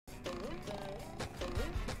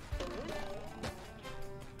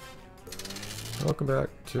Welcome back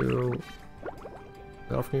to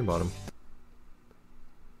Bikini Bottom.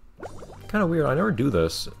 Kind of weird. I never do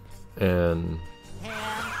this in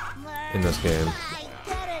this game.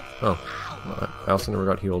 Oh, I also never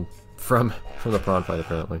got healed from the prawn fight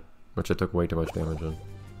apparently, which I took way too much damage in.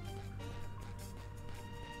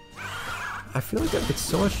 I feel like it's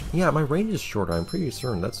so much. Yeah, my range is shorter. I'm pretty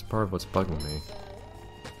certain that's part of what's bugging me.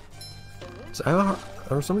 So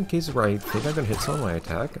there are so many cases where I think I'm gonna hit someone when I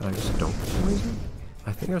attack, and I just don't for some reason.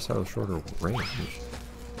 I think I just have a shorter range.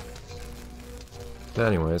 But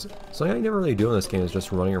anyways, something I never really do in this game is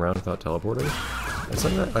just running around without teleporting. It's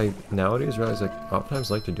something that I nowadays realize I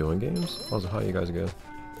oftentimes like to do in games. Also, how you guys go?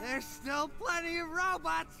 There's still plenty of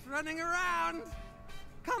robots running around.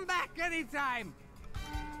 Come back anytime.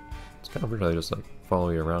 It's kind of weird how they just like follow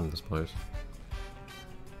you around this place.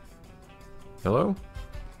 Hello?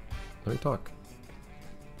 Let me talk.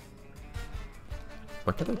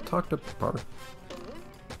 Why can't I talk to Bar?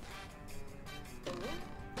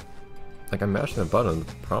 Like I'm mashing the button,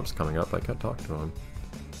 the prompt's coming up, I can't talk to him.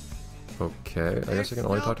 Okay, I guess I can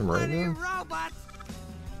only talk to him right now?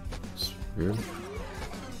 It's weird.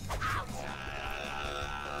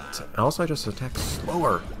 Also, I just attack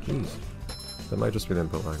slower! Jeez. That might just be the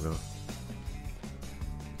input lag though.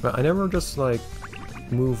 But I never just like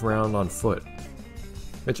move around on foot.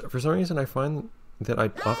 Which, for some reason, I find that I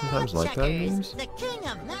oftentimes like that in games. The king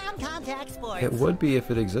of non-contact sports. It would be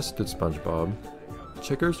if it existed, Spongebob.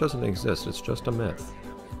 Checkers doesn't exist, it's just a myth.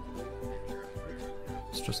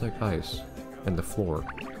 It's just like ice and the floor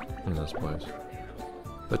in this place.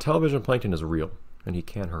 The television plankton is real, and he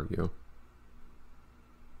can hurt you.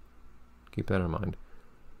 Keep that in mind.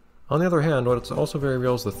 On the other hand, what's also very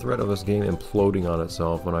real is the threat of this game imploding on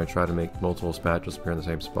itself when I try to make multiple spatulas appear in the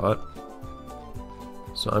same spot.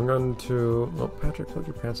 So I'm going to... Oh, Patrick, put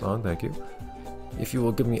your pants on, thank you. If you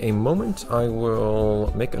will give me a moment, I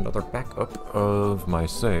will make another backup of my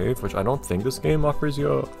save, which I don't think this game offers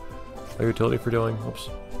you a utility for doing. Oops.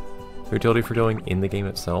 A utility for doing in the game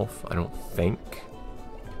itself, I don't think.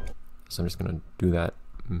 So I'm just going to do that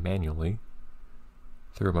manually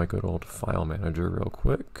through my good old file manager real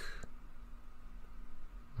quick.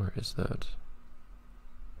 Where is that?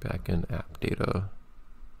 Back in app data.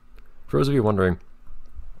 For those of you wondering,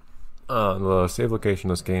 the save location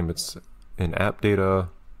of this game, it's in app data.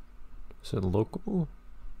 Is it local?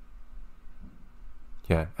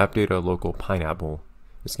 Yeah, app data local pineapple.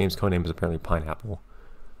 This game's codename is apparently Pineapple.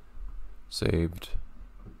 Saved.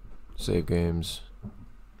 Save games.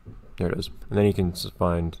 There it is. And then you can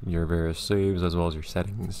find your various saves as well as your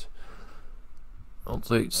settings. I'll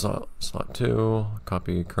delete slot 2,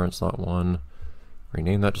 copy current slot 1,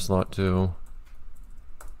 rename that to slot 2.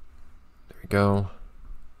 There we go.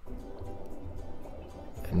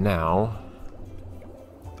 And now,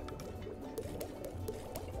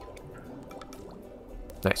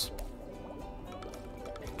 nice.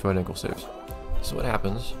 2 identical saves. So what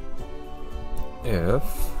happens if...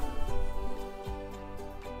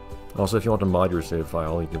 Also, if you want to mod your save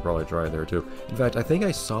file, you can probably try it there too. In fact, I think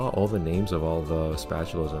I saw all the names of all the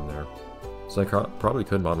spatulas in there. So I probably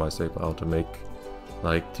could mod my save file to make,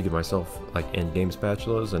 like, to give myself, like, end-game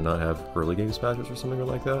spatulas and not have early-game spatulas or something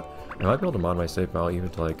like that. I might be able to mod my save file even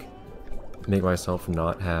to, like, make myself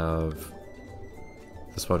not have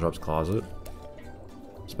the SpongeBob's Closet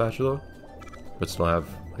spatula, but still have,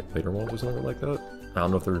 like, later ones or something like that. I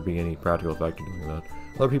don't know if there would be any practical effect to doing that.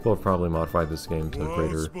 Other people have probably modified this game to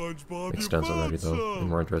greater extents already, though, and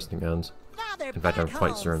more interesting ends. In fact, I'm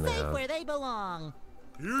quite certain they have.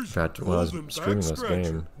 In fact, when I was streaming this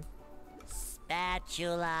game,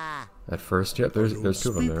 Spatula. at first, yep, there's 2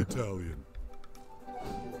 of them there.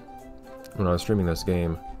 When I was streaming this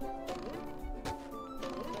game,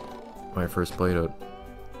 when I first played it,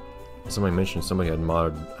 somebody mentioned somebody had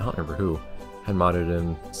modded, I don't remember who, had modded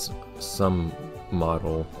in some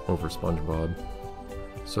model over SpongeBob.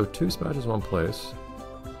 So 2 spatulas, 1 place.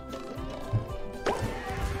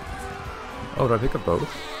 Oh, did I pick up both?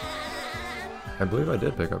 I believe I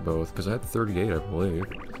did pick up both, because I had 38, I believe.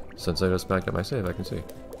 Since I just backed up my save, I can see.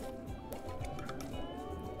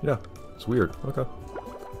 Yeah, it's weird. Okay.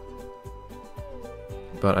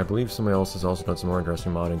 But I believe somebody else has also done some more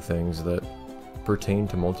interesting modding things that pertain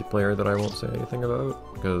to multiplayer that I won't say anything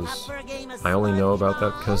about, because I only know about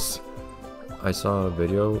that because I saw a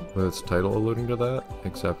video with its title alluding to that,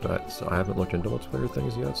 except I haven't looked into multiplayer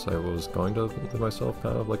things yet, so I was going to leave myself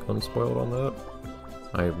kind of like unspoiled on that.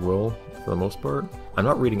 I will, for the most part. I'm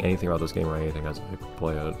not reading anything about this game or anything as I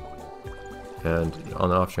play it. And on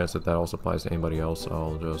the off chance that that also applies to anybody else,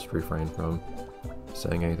 I'll just refrain from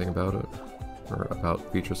saying anything about it, or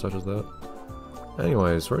about features such as that.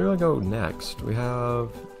 Anyways, where do I go next? We have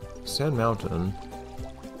Sand Mountain.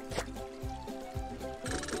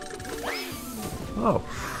 Oh,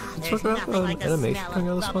 it's There's sort of nothing an like the animation smell coming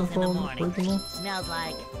out of of bubbles in the SpongeBob morning. original. Smells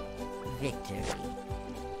like victory. I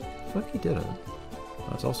feel like he didn't.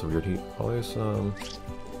 That's also weird. He always yeah,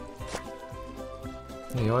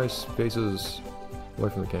 he always faces away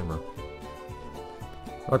from the camera.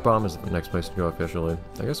 Rock Bottom is the next place to go officially.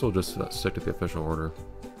 I guess we'll just stick to the official order.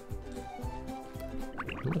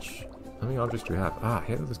 How many objects do you have? Ah, I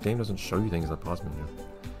hate that this game doesn't show you things in the pause menu.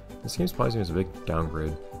 This game surprised me as a big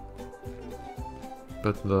downgrade.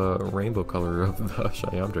 But the rainbow color of the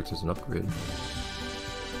shiny objects is an upgrade.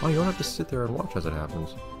 Oh, you don't have to sit there and watch as it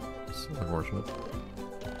happens. It's unfortunate.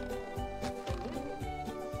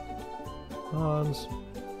 Hans.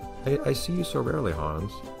 I see you so rarely,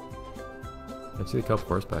 Hans. I see the cup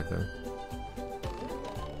horse back there.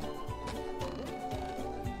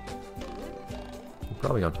 You're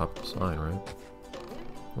probably on top of the sign, right?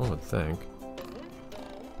 One would think.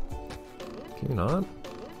 Can you not?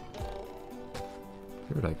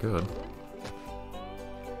 Figured I could.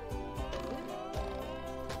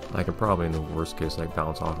 I could probably, in the worst case, like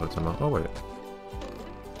bounce off of it somehow. Oh wait.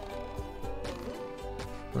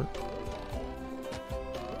 What?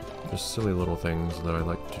 Just silly little things that I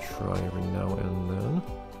like to try every now and then.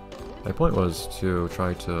 My point was to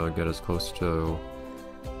try to get as close to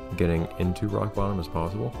getting into Rock Bottom as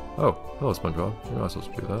possible. Oh, hello Spongebob. You're not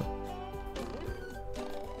supposed to do that.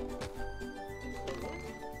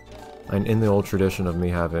 And in the old tradition of me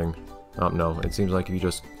having... no, it seems like if you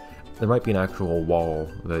just... There might be an actual wall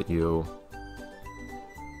that you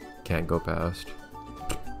can't go past.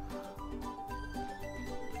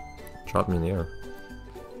 Drop me in the air.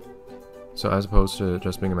 So as opposed to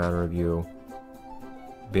just being a matter of you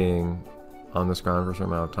being on this ground for a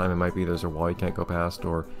certain amount of time, it might be there's a wall you can't go past,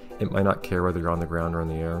 or it might not care whether you're on the ground or in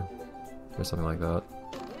the air. Or something like that.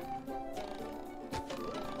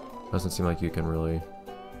 Doesn't seem like you can really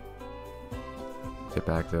get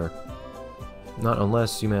back there. Not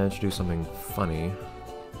unless you manage to do something funny.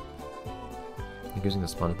 Like using the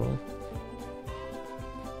sponge ball.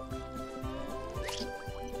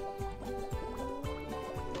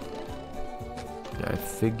 Yeah, I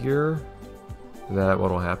figure that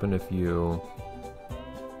what'll happen if you...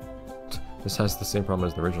 This has the same problem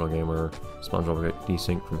as the original game where SpongeBob will get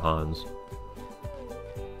desynced from Hans.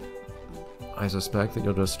 I suspect that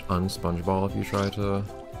you'll just un-SpongeBall if you try to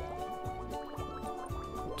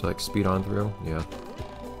like speed on through. Yeah.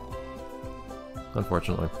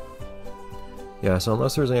 Unfortunately. Yeah, so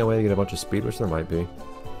unless there's any way to get a bunch of speed, which there might be,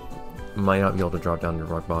 might not be able to drop down to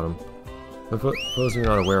Rock Bottom. But for those of you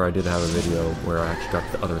not aware, I did have a video where I actually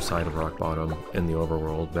got to the other side of Rock Bottom in the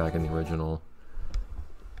overworld back in the original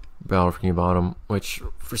Battle of Bikini Bottom, which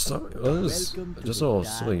for some it was just a little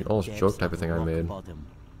silly, almost joke type of thing I made.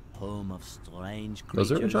 Was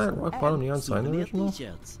there a giant Rock Bottom neon sign in the original?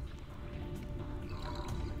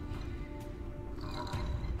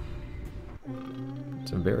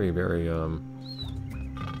 It's a very, very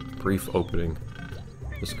brief opening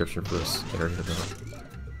description for this area though.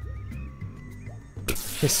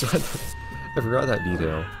 I forgot that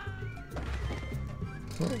detail.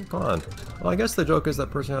 Oh, come on. Well, I guess the joke is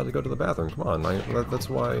that person had to go to the bathroom. Come on, that's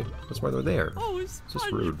why they're there. Oh, it's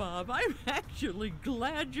just rude. SpongeBob, I'm actually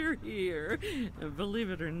glad you're here,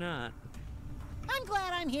 believe it or not. I'm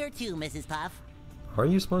glad I'm here too, Mrs. Puff. Are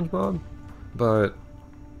you SpongeBob? But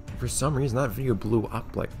for some reason that video blew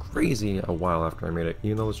up like crazy a while after I made it,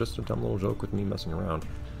 even though it was just a dumb little joke with me messing around.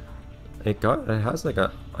 It has like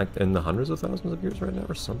in the hundreds of thousands of views right now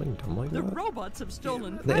or something dumb like The that. robots have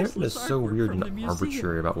stolen The internet priceless is so artwork weird from the and museum.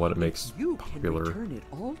 arbitrary about what it makes If you popular. can return it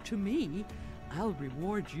all to me, I'll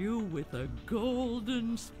reward you with a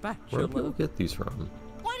golden Where do people spatula. get these from?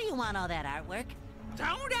 Why do you want all that artwork?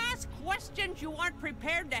 Don't ask questions you aren't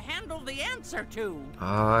prepared to handle the answer to.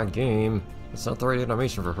 Ah, game. It's not the right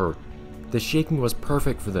animation for her. The shaking was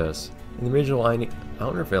perfect for this. In the original, I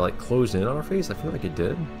don't know if it like closed in on her face. I feel like it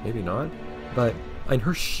did. Maybe not. But and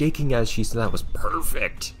her shaking as she said that was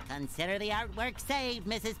perfect. Consider the artwork saved,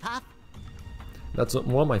 Mrs. Puff. That's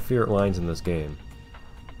one of my favorite lines in this game.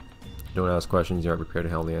 Don't ask questions you aren't prepared to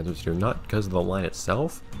handle the answers to. Not because of the line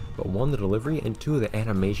itself, but one, the delivery, and two, the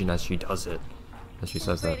animation as she does it. As she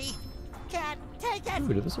says that. Pretty. Can't take it.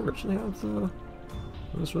 Ooh, did this originally have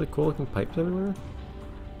those really cool looking pipes everywhere?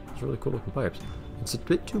 It's really cool looking pipes. It's a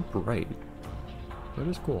bit too bright, but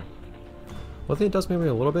it's cool. One thing that does make me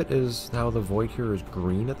a little bit is how the void here is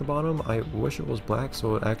green at the bottom. I wish it was black,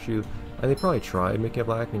 so it actually... And they probably tried making it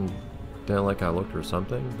black and didn't like how it looked or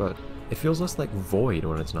something, but it feels less like void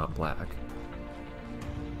when it's not black.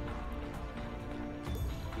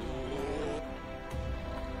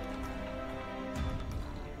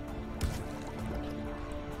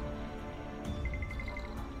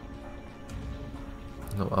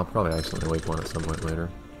 I'll probably accidentally wake one at some point later.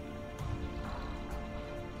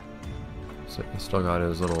 So he still got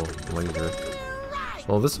his little laser.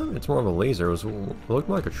 Well, this time it's more of a laser. It looked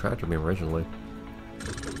more like a tractor beam originally.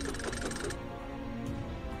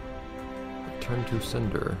 Turn to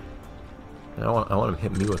cinder. And I want him to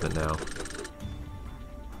hit me with it now.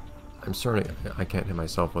 I'm certain I can't hit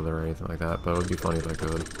myself with it or anything like that, but it would be funny if I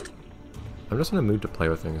could. I'm just in a mood to play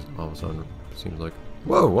with things all of a sudden, it seems like.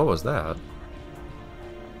 Whoa, what was that?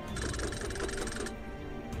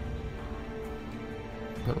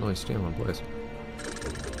 Can't really stay in one place.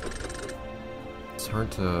 It's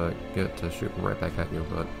hard to get it to shoot right back at you,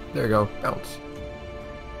 but there you go, bounce.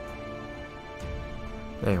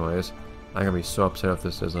 Anyways, I'm gonna be so upset if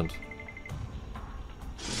this isn't.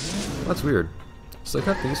 That's weird. So they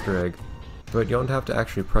got the Easter egg, but you don't have to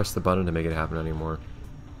actually press the button to make it happen anymore.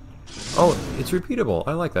 Oh, it's repeatable.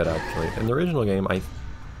 I like that actually. In the original game,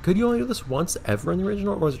 could you only do this once ever in the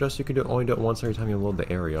original, or was it just you could only do it once every time you load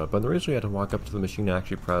the area? But in the original, you had to walk up to the machine and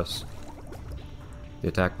actually press the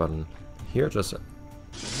attack button. Here, it just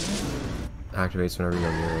activates whenever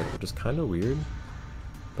you're near it, which is kind of weird,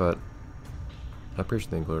 but I appreciate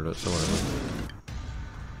they included it, so whatever.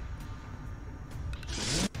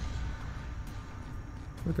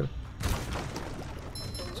 Okay.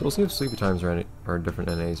 So we'll see if sleepy times are different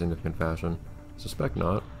in a significant fashion. Suspect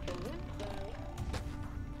not.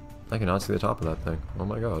 I cannot see the top of that thing. Oh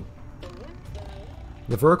my god.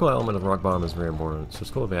 The vertical element of rock bottom is very important, so it's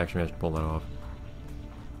cool if they actually managed to pull that off.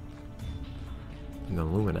 And the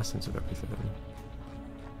luminescence of everything.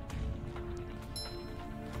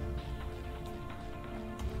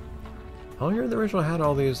 Oh, here the original had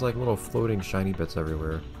all these like little floating shiny bits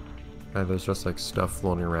everywhere. And there's just like stuff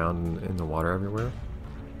floating around in the water everywhere.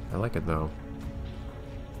 I like it though.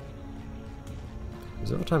 Is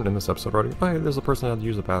there a time in this episode already? Oh, hey, there's a person who had to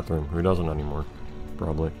use the bathroom who doesn't anymore.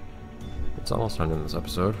 Probably. It's almost time in this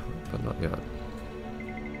episode, but not yet.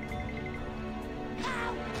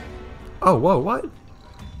 Oh, whoa, what?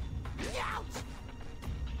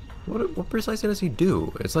 What precisely does he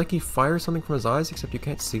do? It's like he fires something from his eyes, except you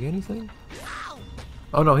can't see anything?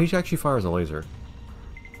 Oh no, he actually fires a laser.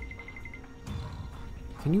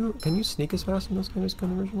 Can you sneak as fast in this game as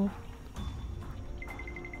in the original?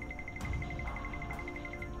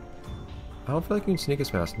 I don't feel like you can sneak as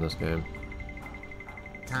fast in this game.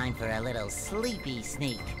 Time for a little sleepy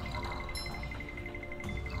sneak.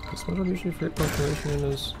 Does SpongeBob usually create punctuation in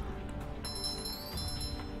his...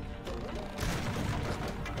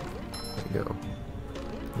 There you go.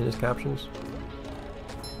 In his captions?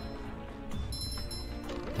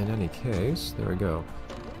 In any case, there we go.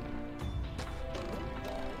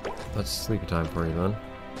 That's sleepy time for you then.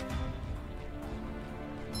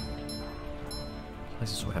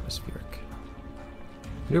 This is so atmospheric.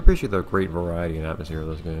 I do appreciate the great variety and atmosphere of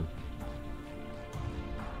this game.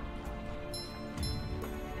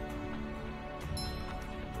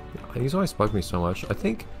 These always bug me so much. I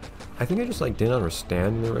think I just like didn't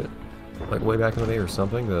understand it, like way back in the day or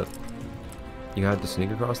something, that you had to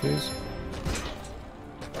sneak across these.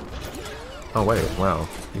 Oh wait, wow.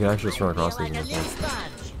 You can actually just run across these in this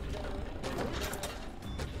one.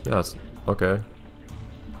 Yeah, that's okay.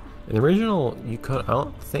 In the original, you could. I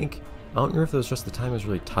don't know if it was just the time was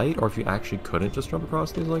really tight, or if you actually couldn't just jump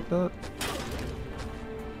across these like that.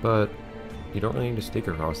 But you don't really need to sneak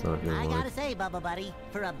across them if you're I like... gotta say, Bubble Buddy,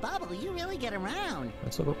 for a bubble, you really get around.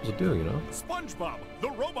 That's what bubbles do, you know? Spongebob, the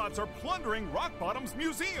robots are plundering Rock Bottom's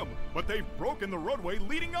museum, but they've broken the roadway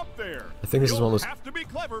leading up there. I think this is one of those... You'll have to be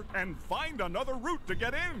clever and find another route to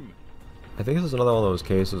get in. I think this is another one of those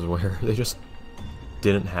cases where they just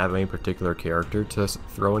didn't have any particular character to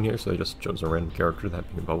throw in here, so they just chose a random character, that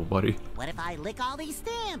being Bubble Buddy. What if I lick all these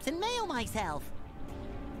stamps and mail myself?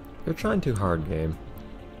 You're trying too hard, game.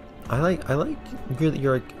 I like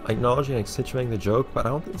you're like acknowledging and accentuating the joke, but I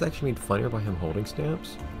don't think it's actually made funnier by him holding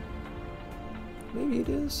stamps. Maybe it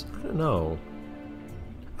is. I don't know.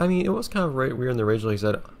 I mean, it was kind of weird in the original. He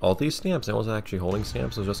said all these stamps, and it wasn't actually holding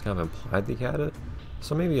stamps. It was just kind of implied that he had it.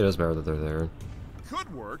 So maybe it is better that they're there.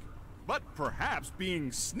 Could work, but perhaps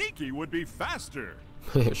being sneaky would be faster.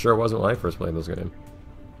 It sure wasn't when I first played this game.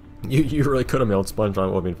 You really could have mailed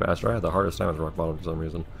SpongeBob with being faster. I had the hardest time with Rock Bottom for some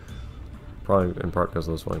reason. Probably in part because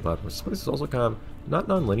of those funny platforms. This place is also kind of, not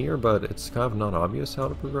non-linear, but it's kind of not obvious how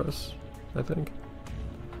to progress, I think.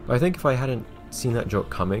 But I think if I hadn't seen that joke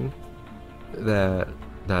coming, that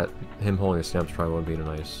him holding the stamps probably would be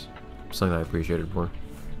nice. Something I appreciated more.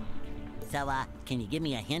 So, can you give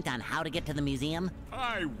me a hint on how to get to the museum?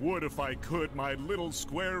 I would if I could, my little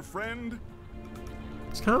square friend.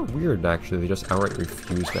 It's kind of weird, actually. They just outright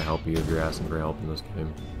refuse to help you if you're asking for help in this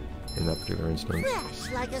game. in that particular instance.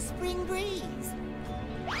 Fresh like a spring breeze.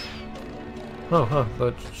 Oh, huh.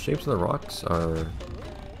 The shapes of the rocks are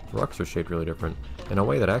shaped really different in a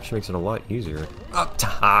way that actually makes it a lot easier. Ah,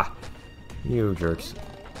 ta! You jerks.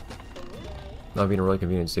 That'd be a really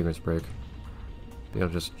convenient sequence break. Be able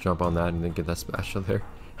to just jump on that and then get that spatula there.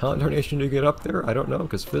 How in tarnation do you get up there? I don't know,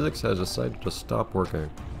 because physics has decided to stop working.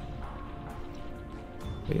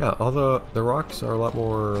 But yeah, all the rocks are a lot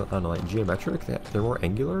more, I don't know, like geometric. They're more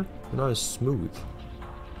angular. They're not as smooth.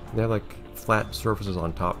 They have like flat surfaces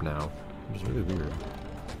on top now, which is really weird.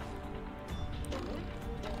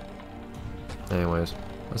 Anyways,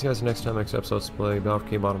 I'll see you guys next time. Next episode, let's play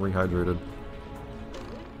Bikini Bottom Rehydrated.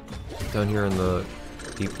 Down here in the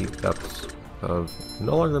deep, deep depths of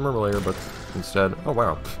no longer the Murmur layer, but instead, oh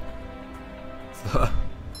wow,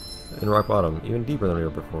 in rock bottom, even deeper than we were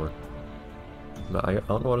before. But I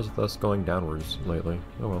don't know what is with us going downwards lately.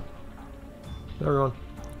 Oh well. Hey everyone,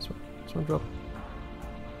 SpongeBob.